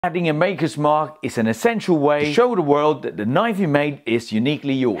Adding a maker's mark is an essential way to show the world that the knife you made is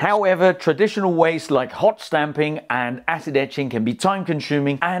uniquely yours. However, traditional ways like hot stamping and acid etching can be time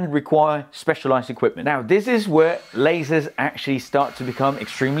consuming and require specialized equipment. Now, this is where lasers actually start to become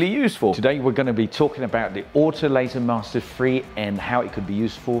extremely useful. Today, we're going to be talking about the Ortur Laser Master 3 and how it could be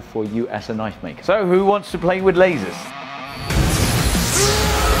useful for you as a knife maker. So, who wants to play with lasers?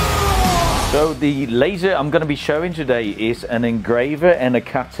 So the laser I'm going to be showing today is an engraver and a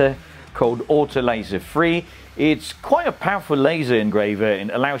cutter called Ortur Laser 3. It's quite a powerful laser engraver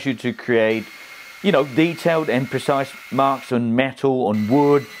and allows you to create, detailed and precise marks on metal, on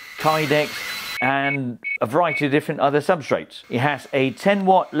wood, kydex, and a variety of different other substrates. It has a 10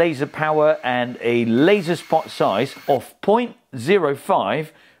 watt laser power and a laser spot size of 0.05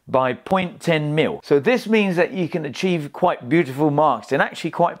 by 0.10 mil. So this means that you can achieve quite beautiful marks and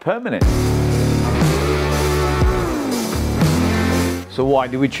actually quite permanent. So why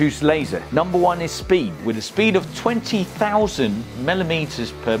do we choose laser? Number one is speed. With a speed of 20,000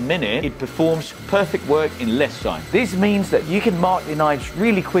 millimeters per minute, it performs perfect work in less time. This means that you can mark the knives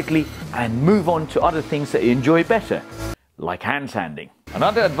really quickly and move on to other things that you enjoy better, like hand sanding.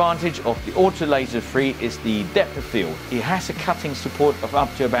 Another advantage of the Ortur Laser 3 is the depth of field. It has a cutting support of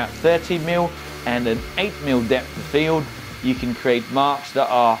up to about 30 mil and an 8 mil depth of field. You can create marks that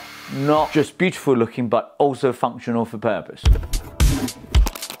are not just beautiful looking, but also functional for purpose.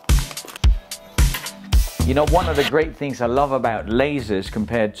 One of the great things I love about lasers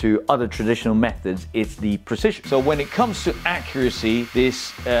compared to other traditional methods is the precision. So when it comes to accuracy,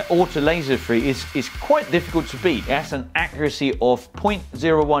 this Ortur Laser 3 is quite difficult to beat. It has an accuracy of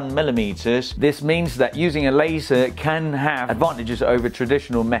 0.01 millimeters. This means that using a laser can have advantages over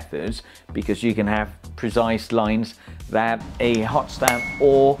traditional methods because you can have precise lines that a hot stamp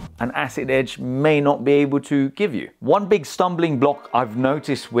or an acid etch may not be able to give you. One big stumbling block I've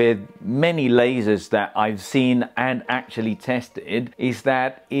noticed with many lasers that I've seen and actually tested is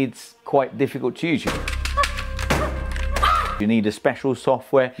that it's quite difficult to use. You need a special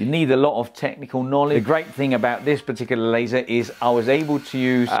software, you need a lot of technical knowledge. The great thing about this particular laser is I was able to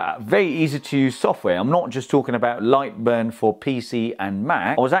use very easy to use software. I'm not just talking about Lightburn for PC and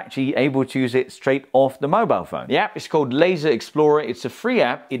Mac. I was actually able to use it straight off the mobile phone. The app is called Laser Explorer. It's a free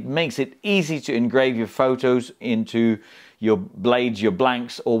app. It makes it easy to engrave your photos into your blades, your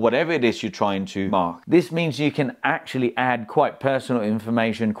blanks, or whatever it is you're trying to mark. This means you can actually add quite personal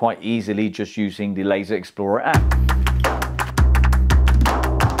information quite easily just using the Laser Explorer app.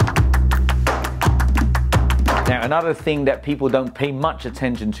 Now, another thing that people don't pay much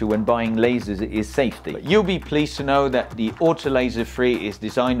attention to when buying lasers is safety. But you'll be pleased to know that the Ortur Laser 3 is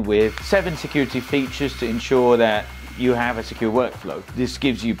designed with 7 security features to ensure that you have a secure workflow. This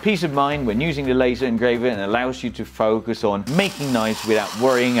gives you peace of mind when using the laser engraver and allows you to focus on making knives without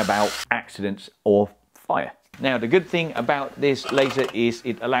worrying about accidents or fire. Now, the good thing about this laser is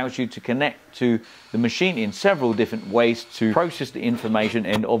it allows you to connect to the machine in several different ways to process the information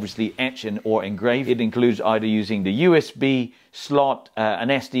and obviously etch or engrave. It includes either using the USB slot, an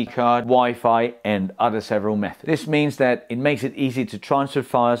SD card, Wi-Fi, and other several methods. This means that it makes it easy to transfer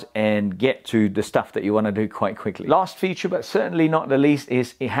files and get to the stuff that you want to do quite quickly. Last feature, but certainly not the least,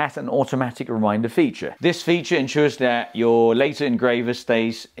 is it has an automatic reminder feature. This feature ensures that your laser engraver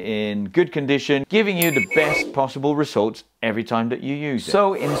stays in good condition, giving you the best possible results every time that you use it.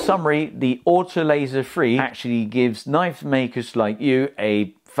 So in summary, the Ortur Laser 3 actually gives knife makers like you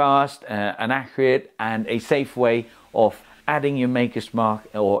a fast, an accurate and a safe way of adding your maker's mark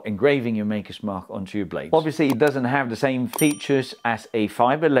or engraving your maker's mark onto your blades. Obviously, it doesn't have the same features as a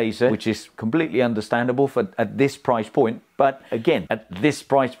fiber laser, which is completely understandable at this price point. But again, at this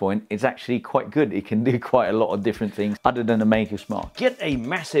price point, it's actually quite good. It can do quite a lot of different things other than a maker's mark. Get a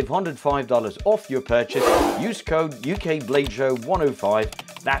massive $105 off your purchase. Use code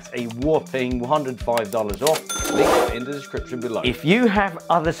UKBladeshow105. That's a whopping $105 off. Link in the description below. If you have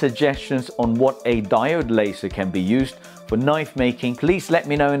other suggestions on what a diode laser can be used for knife making, please let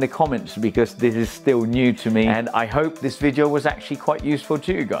me know in the comments because this is still new to me and I hope this video was actually quite useful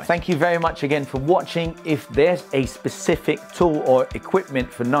to you guys. Thank you very much again for watching. If there's a specific tool or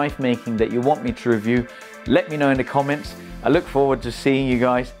equipment for knife making that you want me to review, let me know in the comments. I look forward to seeing you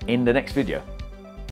guys in the next video.